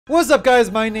What's up,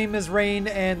 guys? My name is Rain,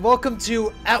 and welcome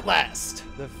to Outlast,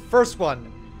 the first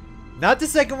one. Not the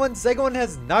second one. The second one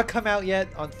has not come out yet,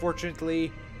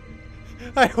 unfortunately.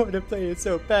 I want to play it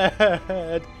so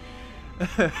bad.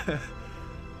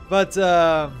 But,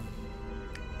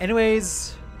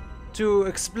 anyways, to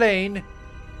explain,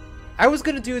 I was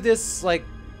gonna do this, like,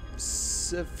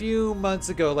 a few months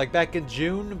ago, like back in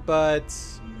June, but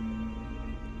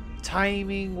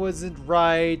timing wasn't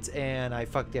right, and I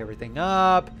fucked everything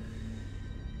up,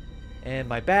 and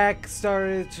my back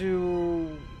started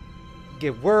to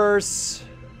get worse.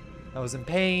 I was in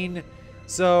pain,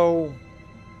 so,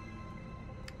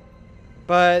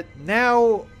 but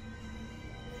now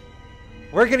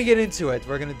we're gonna get into it.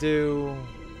 We're gonna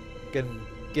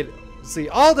see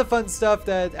all the fun stuff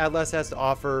that Outlast has to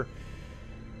offer.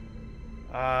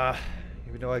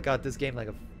 Even though I got this game like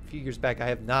a few years back, I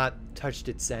have not touched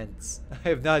it since. I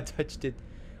have not touched it.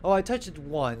 Oh, I touched it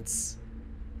once,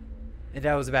 and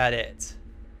that was about it.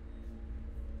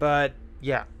 But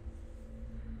yeah,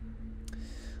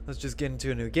 let's just get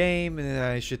into a new game, and then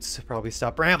I should probably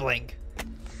stop rambling.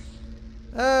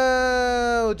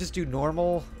 We'll just do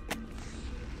normal.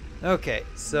 Okay,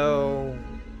 so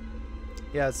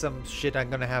yeah, some shit I'm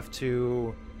gonna have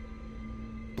to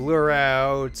blur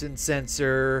out and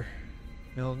censor.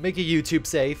 Make it YouTube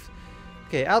safe.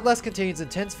 Okay, Outlast contains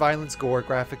intense violence, gore,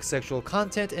 graphic, sexual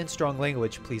content, and strong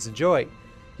language. Please enjoy.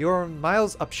 You're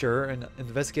Miles Upshur, an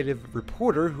investigative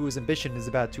reporter whose ambition is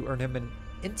about to earn him an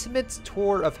intimate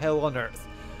tour of hell on Earth.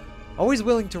 Always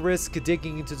willing to risk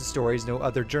digging into the stories no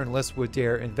other journalist would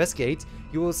dare investigate,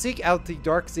 you will seek out the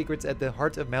dark secrets at the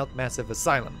heart of Mount Massive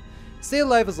Asylum. Stay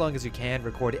alive as long as you can,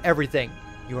 record everything.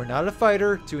 You are not a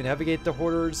fighter. To navigate the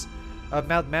horrors of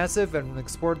Mount Massive and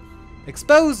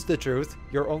expose the truth,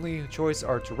 your only choice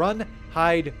are to run,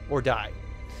 hide, or die.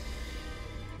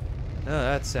 Oh,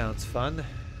 that sounds fun.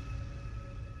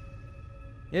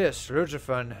 Yes, loads of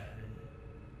fun.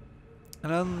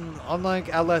 And unlike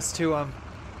Outlast 2,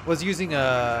 was using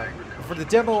for the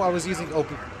demo I was using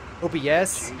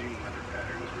OBS,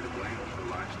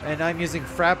 and I'm using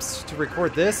Fraps to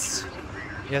record this.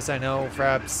 Yes, I know,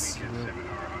 Fraps.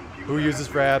 Who uses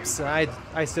Fraps?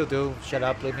 I still do. Shut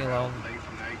up, leave me alone.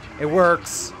 It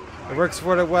works. It works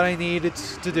for what I need it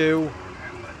to do.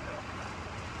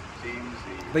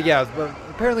 But yeah,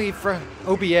 apparently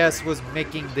OBS was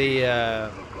making the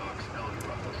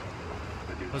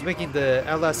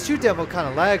Outlast 2 demo kind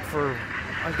of lag for.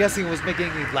 I'm guessing it was making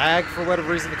it lag for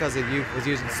whatever reason because it was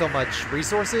using so much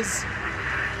resources.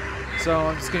 So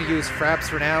I'm just gonna use Fraps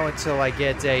for now until I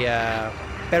get a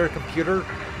better computer.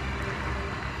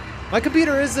 My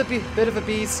computer is a bit of a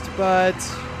beast, but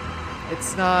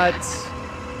it's not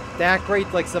that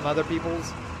great like some other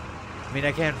people's. I mean,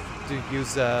 I can't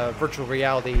use virtual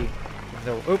reality, even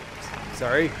though, oops,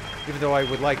 sorry, even though I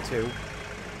would like to.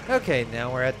 Okay,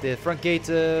 now we're at the front gate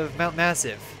of Mount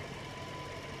Massive.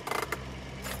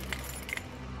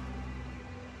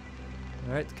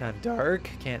 Alright, kind of dark,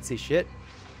 can't see shit.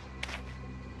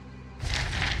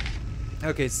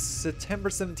 Okay, September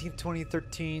 17th,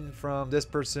 2013, from this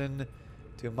person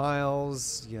to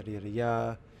Miles, yada yada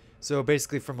yada. So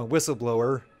basically from a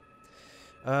whistleblower.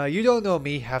 You don't know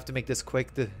me, have to make this quick,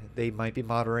 they might be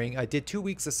monitoring. I did 2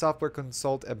 weeks of software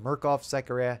consult at Murkoff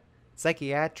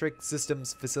Psychiatric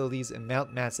Systems Facilities in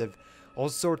Mount Massive. All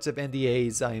sorts of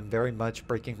NDAs I am very much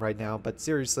breaking right now, but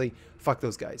seriously, fuck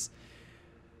those guys.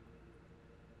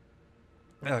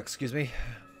 Oh, excuse me.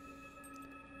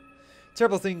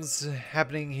 Terrible things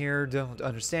happening here. Don't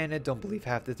understand it. Don't believe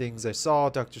half the things I saw.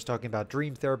 Doctors talking about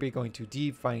dream therapy, going too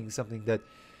deep, finding something that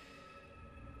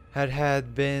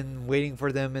had been waiting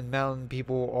for them, and mountain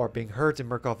people are being hurt, and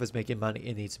Murkoff is making money.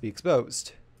 It needs to be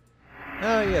exposed.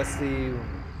 Oh yes, the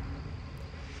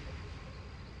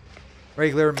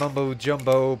regular mumbo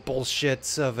jumbo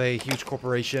bullshit of a huge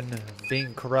corporation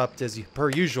being corrupt as per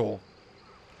usual.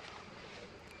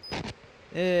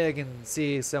 I can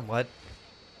see somewhat.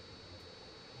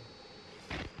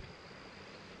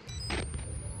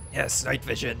 Yes, night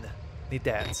vision. Need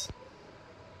that.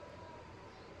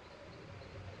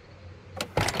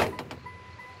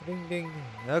 Ding ding.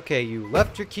 Okay, you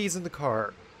left your keys in the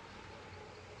car.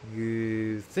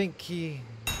 You think you're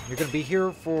gonna be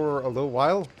here for a little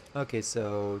while? Okay,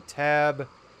 so tab,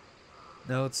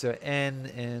 notes are N,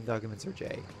 and documents are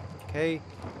J. Okay.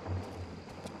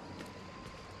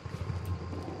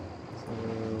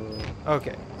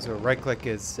 Okay, so right click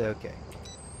is okay.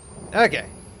 Okay.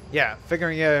 Yeah,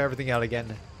 figuring everything out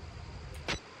again.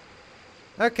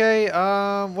 Okay,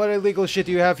 what illegal shit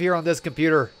do you have here on this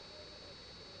computer?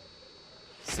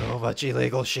 So much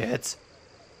illegal shit.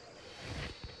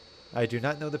 I do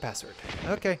not know the password.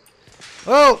 Okay.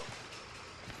 Oh!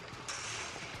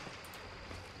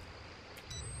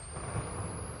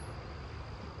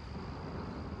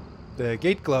 The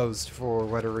gate closed for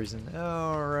whatever reason.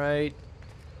 Alright.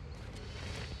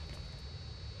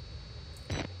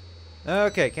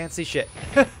 Okay, can't see shit.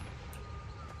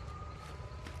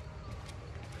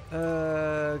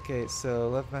 Okay, so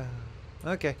left my...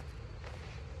 Okay.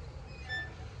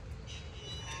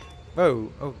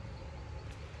 Whoa, oh.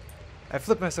 I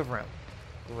flipped myself around.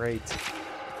 Great.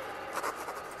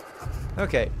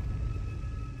 Okay.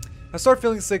 I start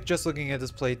feeling sick just looking at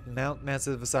this plate. Mount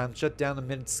Massive Asylum shut down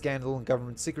amid scandal and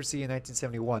government secrecy in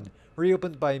 1971.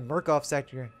 Reopened by Murkoff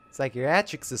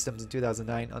Psychiatric Systems in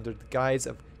 2009 under the guise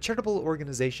of charitable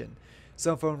organization.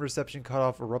 Cell phone reception cut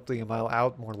off abruptly a mile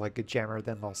out, more like a jammer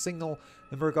than lost signal.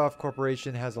 The Murkoff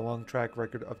Corporation has a long track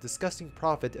record of disgusting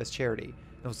profit as charity.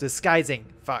 No, disguising.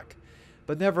 Fuck.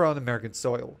 But never on American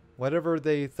soil. Whatever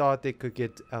they thought they could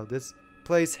get out of this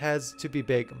place has to be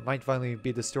big. Might finally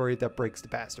be the story that breaks the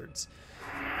bastards.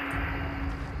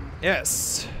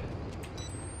 Yes.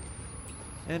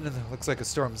 And it looks like a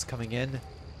storm's coming in.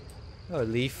 Oh, a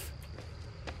leaf.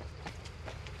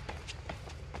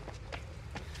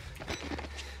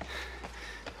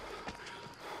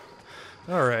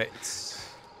 Alright.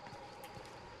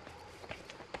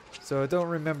 So I don't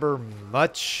remember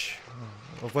much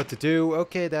of what to do.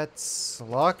 Okay, that's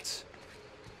locked.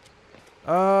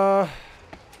 Can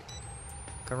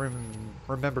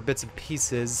remember bits and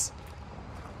pieces.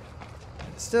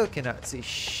 Still cannot see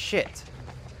shit.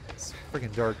 It's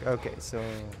freaking dark. Okay, so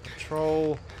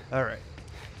control. Alright.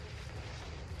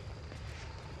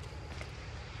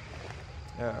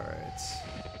 Alright.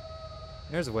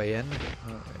 There's a way in.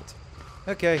 Alright.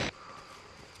 Okay.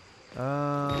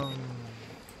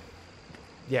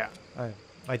 Yeah,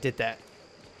 I did that.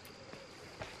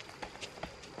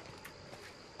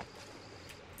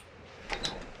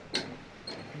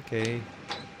 Okay.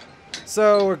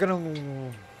 So we're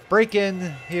gonna break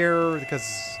in here because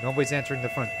nobody's answering the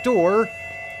front door.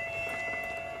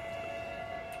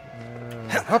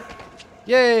 Up.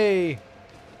 Yay!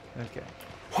 Okay.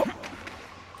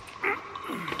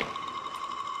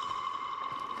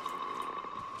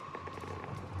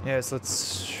 Yes,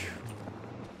 let's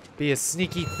be a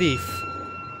sneaky thief.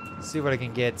 See what I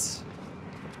can get.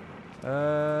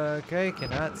 Okay,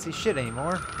 cannot see shit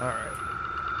anymore. Alright.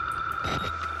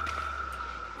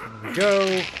 There we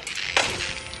go.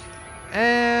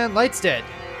 And light's dead.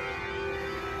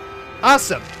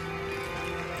 Awesome.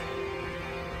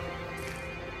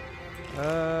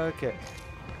 Okay.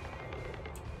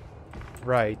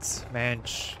 Right.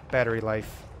 Manage battery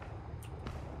life.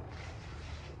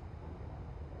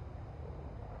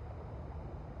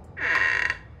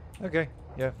 Okay.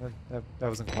 Yeah, that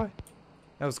wasn't quiet.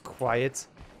 That was quiet.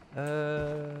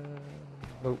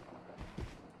 Oh.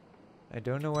 I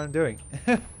don't know what I'm doing.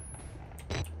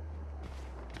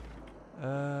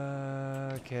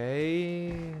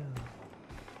 Okay.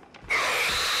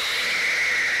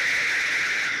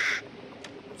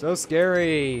 So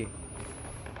scary.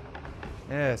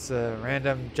 Yes, a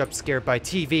random jump scare by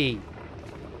TV.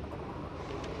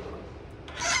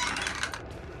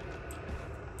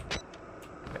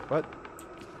 Wait, what?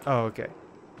 Oh, okay.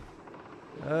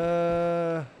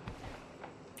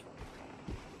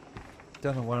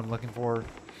 Don't know what I'm looking for.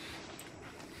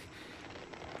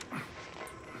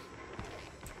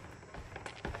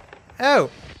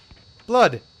 Oh!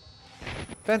 Blood!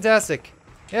 Fantastic!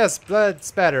 Yes, blood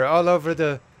spatter all over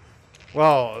the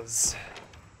walls.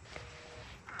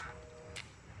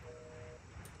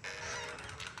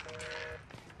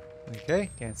 Okay,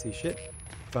 can't see shit.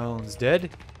 Phone's dead.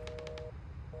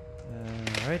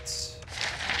 Alright.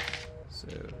 So,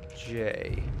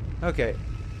 J. Okay.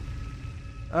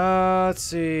 Let's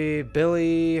see.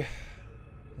 Billy.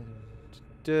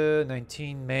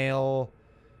 19 male.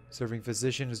 Serving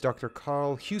physician is Dr.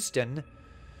 Carl Houston.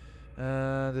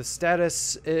 The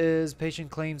status is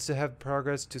patient claims to have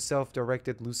progress to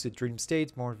self-directed lucid dream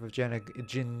states,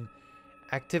 morphogenic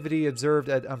activity observed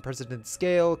at unprecedented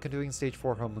scale, continuing stage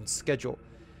 4 hormone schedule.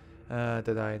 The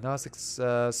diagnostics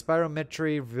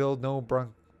spirometry revealed no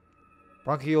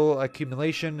bronchial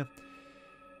accumulation.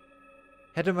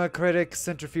 Hematocritic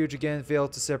centrifuge again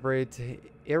failed to separate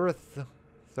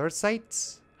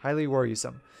erythrocytes. Highly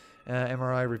worrisome.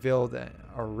 MRI revealed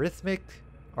arrhythmic,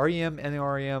 REM,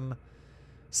 NREM,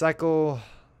 cycle,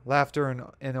 laughter, and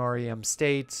NREM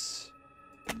states.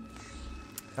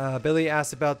 Billy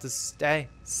asked about the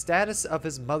status of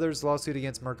his mother's lawsuit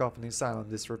against Murkoff and the asylum.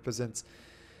 This represents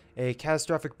a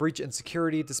catastrophic breach in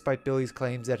security, despite Billy's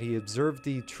claims that he observed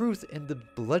the truth in the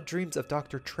blood dreams of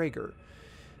Dr. Traeger.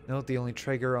 Note the only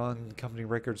Traeger on company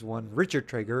records one, Richard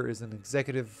Traeger, is an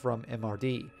executive from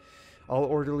MRD. All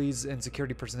orderlies and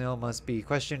security personnel must be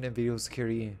questioned and video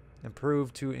security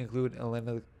improved to include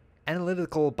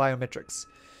analytical biometrics.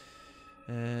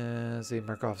 See,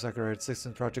 Markov, Sakurai,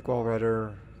 Sixth Project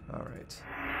Wallrider. Alright.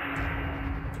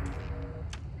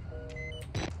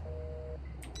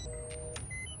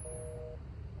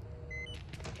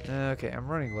 Okay, I'm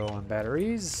running low on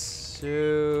batteries.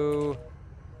 So,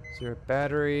 is there a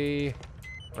battery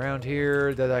around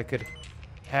here that I could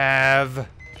have?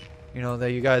 You know,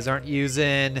 that you guys aren't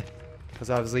using? Because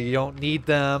obviously you don't need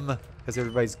them. Because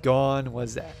everybody's gone. What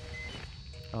is that?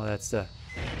 Oh, that's the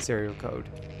serial code.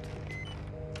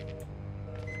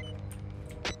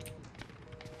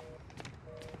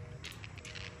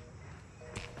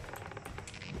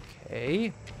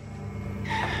 Okay.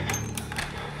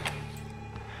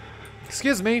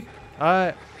 Excuse me.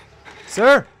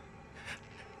 Sir?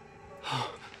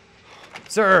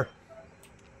 Sir?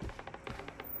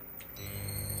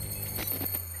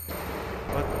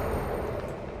 What?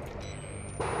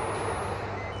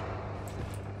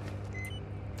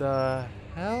 The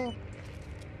hell?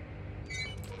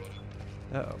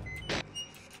 Uh-oh.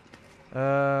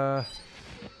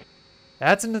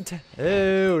 That's an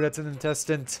that's an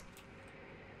intestine.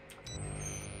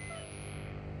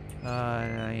 I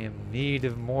am in need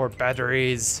of more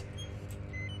batteries.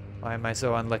 Why am I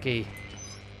so unlucky?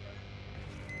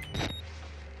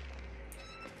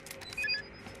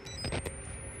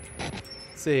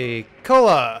 Let's see,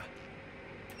 cola.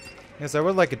 Yes, I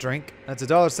would like a drink. That's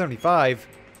 $1.75.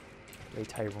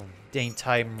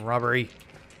 Daytime robbery.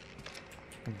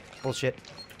 Bullshit.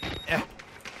 Eh.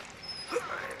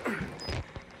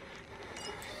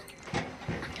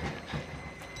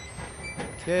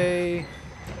 Okay.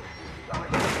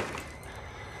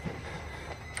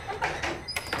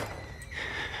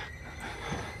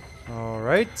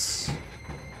 Alright.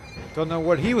 Don't know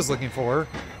what he was looking for.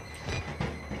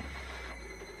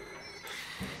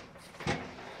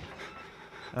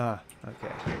 Ah,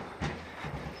 okay.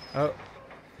 Oh,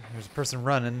 there's a person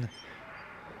running.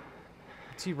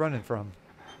 What's he running from?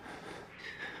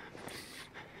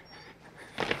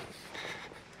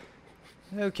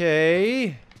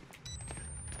 Okay.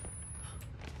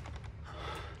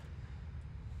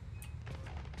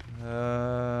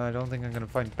 I don't think I'm gonna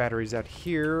find batteries out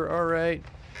here. Alright.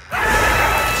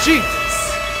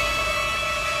 Jesus!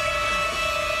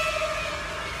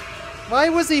 Why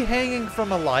was he hanging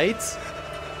from a light?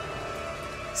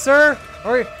 Sir?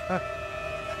 Or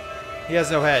he has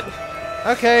no head.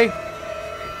 Okay.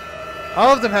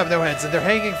 All of them have no heads and they're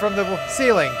hanging from the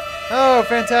ceiling. Oh,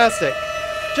 fantastic.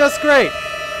 Just great.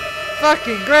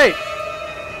 Fucking great.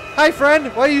 Hi,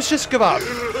 friend. Why do you shish kebab?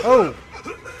 Oh.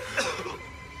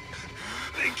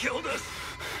 They killed us.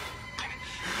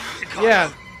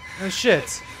 Yeah. No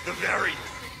shit. The variants.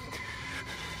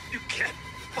 You can't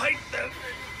fight them.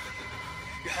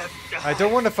 You have to I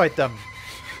don't want to fight them.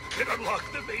 You can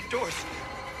unlock the main doors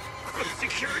from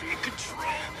security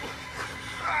control.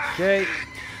 Okay. You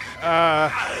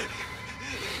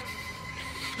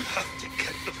have to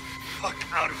get the fuck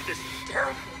out of this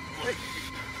terrible place.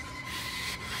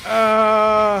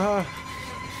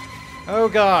 Oh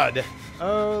god.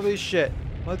 Holy shit.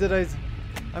 What did I...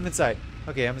 I'm inside.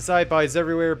 Okay, I'm inside. Bodies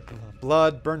everywhere.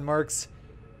 Blood, burn marks.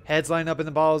 Heads lined up in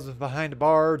the balls behind a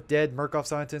bar. Dead Murkoff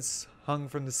scientists hung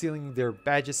from the ceiling. Their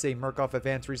badges say Murkoff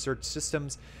Advanced Research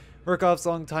Systems. Murkoff's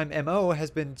longtime MO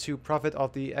has been to profit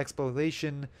off the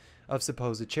exploitation of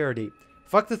supposed charity.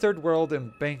 Fuck the third world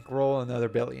and bankroll another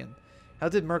billion. How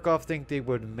did Murkoff think they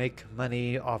would make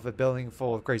money off a building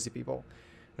full of crazy people?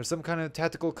 There's some kind of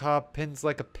tactical cop, pins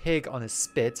like a pig on his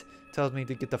spit, tells me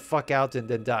to get the fuck out and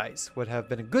then dies. Would have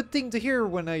been a good thing to hear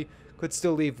when I could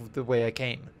still leave the way I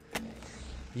came.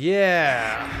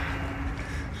 Yeah.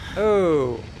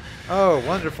 Oh. Oh,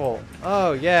 wonderful.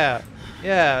 Oh, yeah.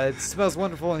 Yeah, it smells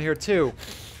wonderful in here too.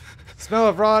 Smell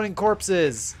of rotting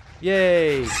corpses.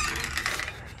 Yay.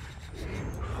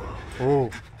 Ooh.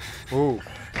 Ooh.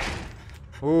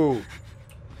 Ooh.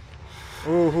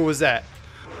 Ooh, who was that?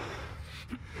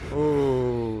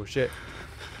 Ooh, shit.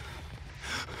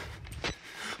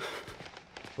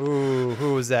 Ooh,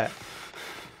 who was that?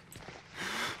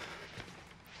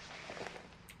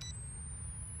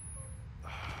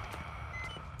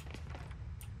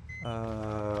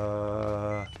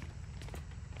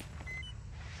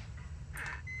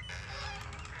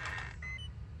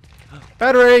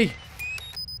 Battery!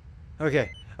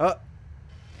 Okay.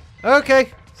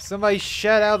 Okay. Somebody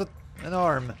shat out an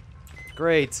arm.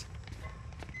 Great.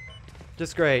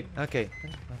 Just great. Okay.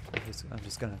 I'm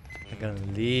gonna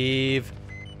leave.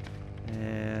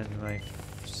 And my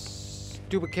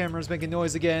stupid camera's making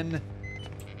noise again.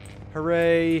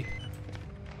 Hooray.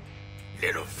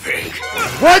 Little fake.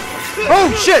 What?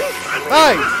 Oh, shit!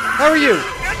 Hi! How are you?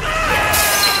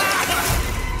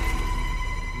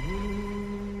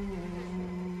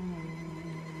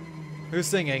 Who's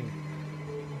singing?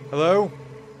 Hello?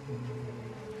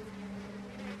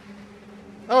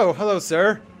 Oh, hello,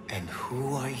 sir. And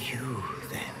who are you,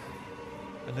 then?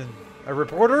 And then a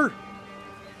reporter?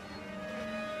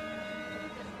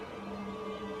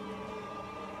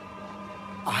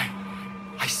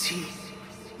 I see.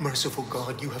 Merciful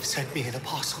God, you have sent me an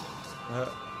apostle.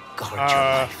 Guard your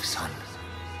life, son.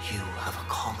 You have a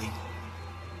calling.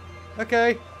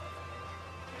 Okay.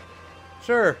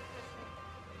 Sure.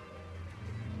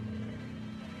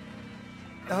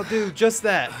 I'll do just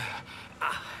that.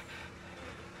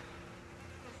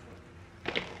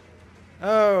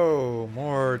 Oh,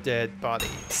 more dead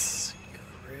bodies.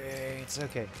 Great.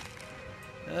 Okay.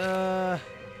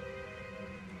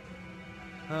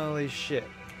 Holy shit.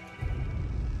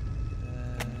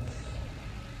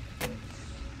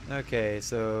 Okay,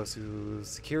 so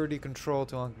security control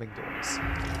to unlock big doors.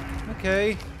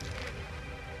 Okay.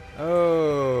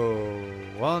 Oh,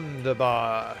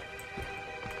 wunderbar.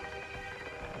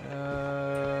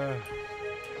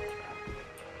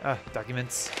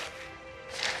 Documents.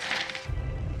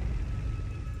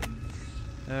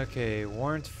 Okay,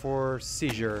 warrant for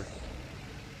seizure.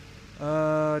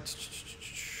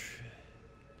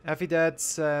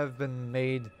 Affidavits have been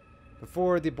made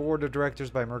before the board of directors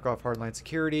by Murkoff Hardline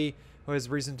Security, who has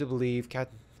reason to believe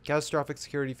catastrophic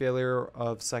security failure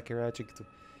of psychiatric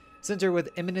center with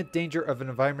imminent danger of an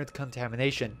environment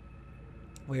contamination.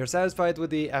 We are satisfied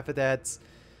with the affidavits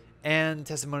and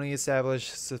testimony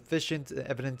established sufficient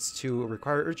evidence to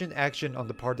require urgent action on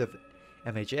the part of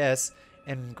MHS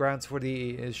and grounds for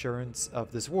the issuance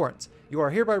of this warrant. You are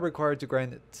hereby required to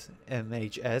grant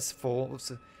MHS full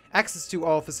access to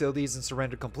all facilities and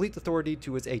surrender complete authority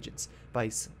to its agents.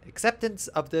 By acceptance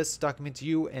of this document,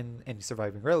 you and any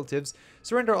surviving relatives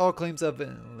surrender all claims of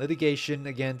litigation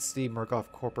against the Murkoff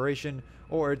Corporation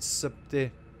or its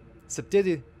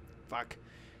subsidiary. Fuck.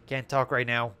 Can't talk right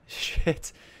now.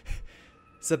 Shit.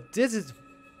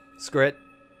 Subdistrict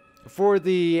for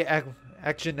the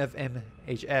action of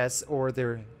MHS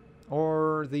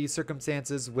or the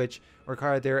circumstances which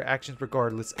require their actions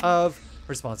regardless of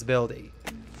responsibility.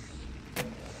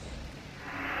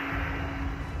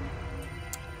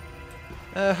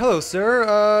 Hello,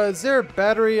 sir. Is there a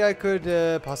battery I could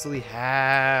possibly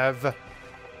have?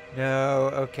 No,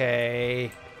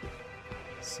 okay.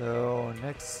 So,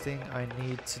 next thing I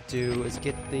need to do is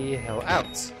get the hell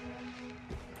out.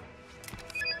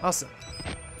 Awesome.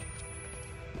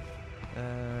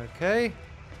 Okay.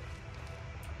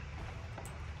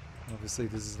 Obviously,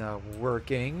 this is not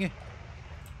working.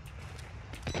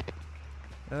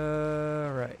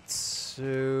 Alright,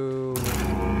 so...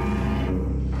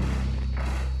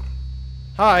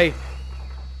 Hi!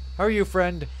 How are you,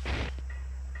 friend?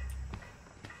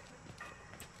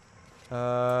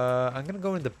 I'm gonna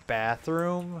go in the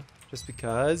bathroom, just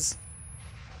because.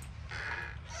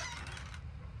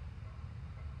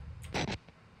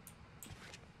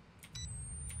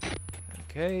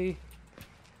 Okay.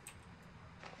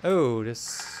 Oh,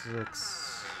 this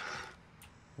looks...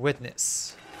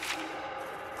 Witness.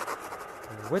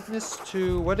 Witness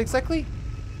to what exactly?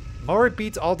 Maury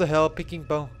beats all to hell, picking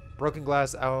broken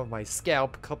glass out of my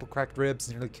scalp, couple cracked ribs,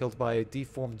 nearly killed by a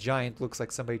deformed giant. Looks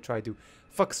like somebody tried to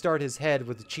fuck start his head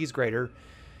with a cheese grater.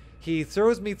 He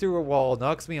throws me through a wall,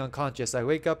 knocks me unconscious. I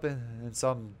wake up and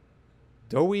some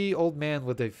doughy old man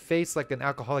with a face like an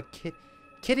alcoholic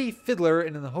kitty fiddler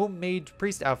in a homemade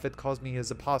priest outfit calls me his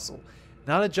apostle.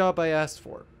 Not a job I asked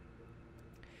for.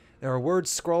 There are words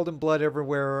scrawled in blood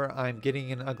everywhere. I'm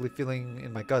getting an ugly feeling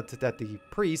in my gut that the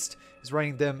priest is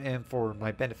writing them and for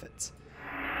my benefit.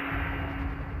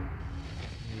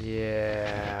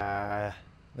 Yeah.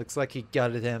 Looks like he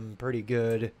gutted him pretty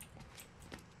good.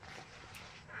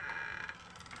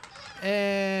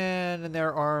 And an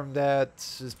arm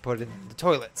that is put in the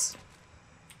toilets.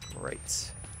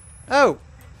 Great. Oh!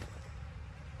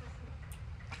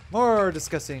 More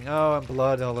disgusting. Oh, and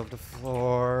blood all over the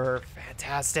floor.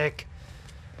 Fantastic.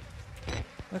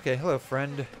 Okay, hello,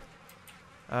 friend.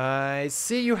 I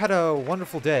see you had a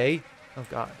wonderful day. Oh,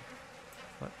 God.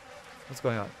 What's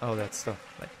going on? Oh, that's stuff.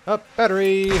 Up,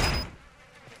 battery!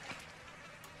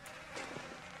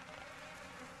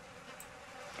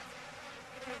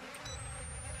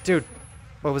 Dude,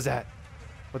 what was that?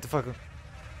 What the fuck?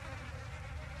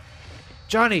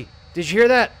 Johnny, did you hear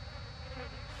that?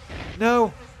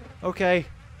 No? Okay.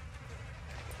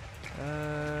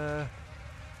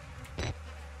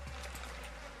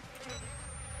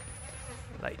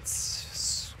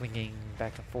 Lights swinging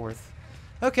back and forth.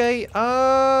 Okay,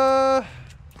 where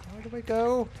do I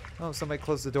go? Oh, somebody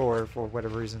closed the door for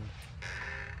whatever reason.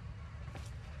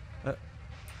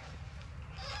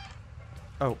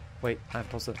 Oh, wait, I'm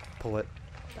supposed to pull it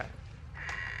back.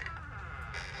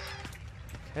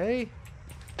 Okay.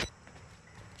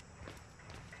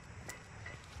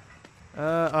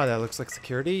 Oh, that looks like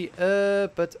security.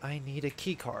 But I need a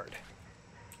key card.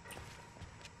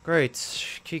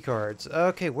 Great, key cards.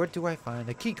 Okay, where do I find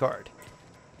a key card?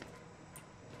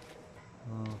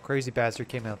 Oh, crazy bastard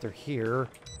came out through here.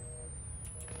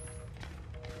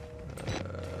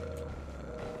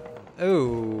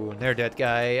 Oh, they're dead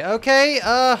guy. Okay,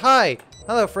 hi.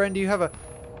 Hello, friend. Do you have a...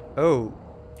 Oh.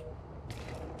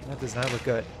 That does not look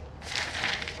good.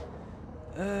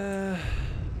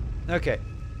 Okay.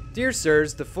 Dear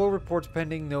sirs, the full report's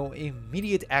pending. No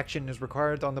immediate action is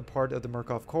required on the part of the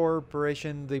Murkoff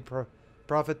Corporation. The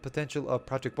profit potential of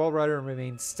Project Walrider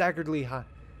remains staggeringly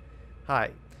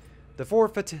high. The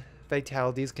 4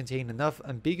 fatalities contain enough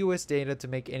ambiguous data to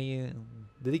make any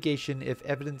litigation, if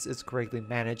evidence is correctly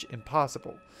managed,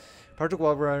 impossible. Project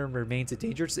Walrider remains a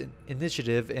dangerous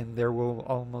initiative, and there will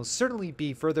almost certainly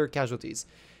be further casualties.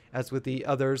 As with the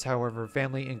others, however,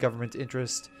 family and government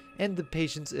interest and the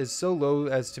patients is so low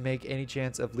as to make any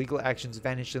chance of legal actions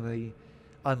vanishingly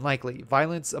unlikely.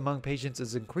 Violence among patients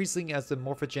is increasing as the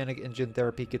morphogenic engine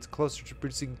therapy gets closer to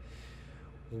producing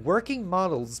working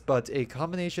models, but a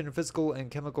combination of physical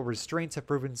and chemical restraints have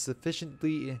proven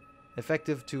sufficiently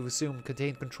effective to assume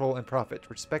contained control and profit,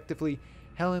 respectively.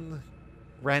 Helen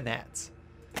Ranat,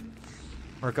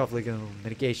 Murkoff Legal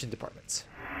Mitigation Department.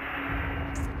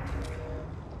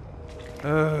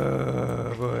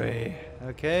 Oh boy.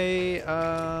 Okay,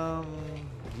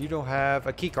 you don't have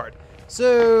a key card.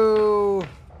 So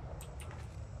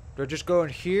do I just go in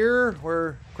here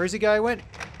where crazy guy went?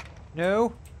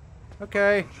 No?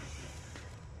 Okay.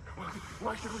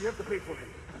 Why should we have to pay for him?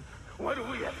 Why do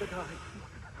we have to die?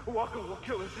 Walker will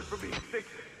kill us just for being sick.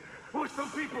 We're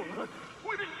some people.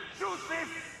 We didn't choose this.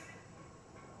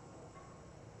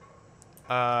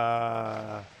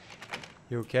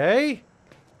 You okay?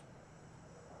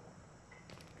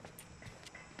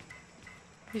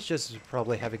 He's just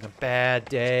probably having a bad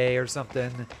day or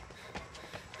something.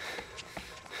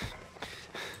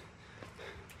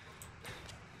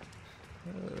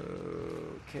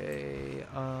 Okay,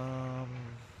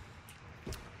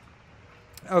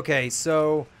 okay,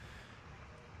 so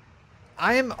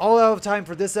I am all out of time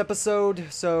for this episode,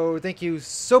 so thank you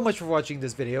so much for watching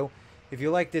this video. If you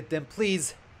liked it, then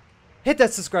please hit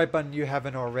that subscribe button if you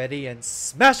haven't already, and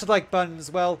smash the like button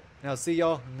as well, and I'll see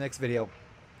y'all in the next video.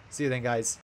 See you then, guys.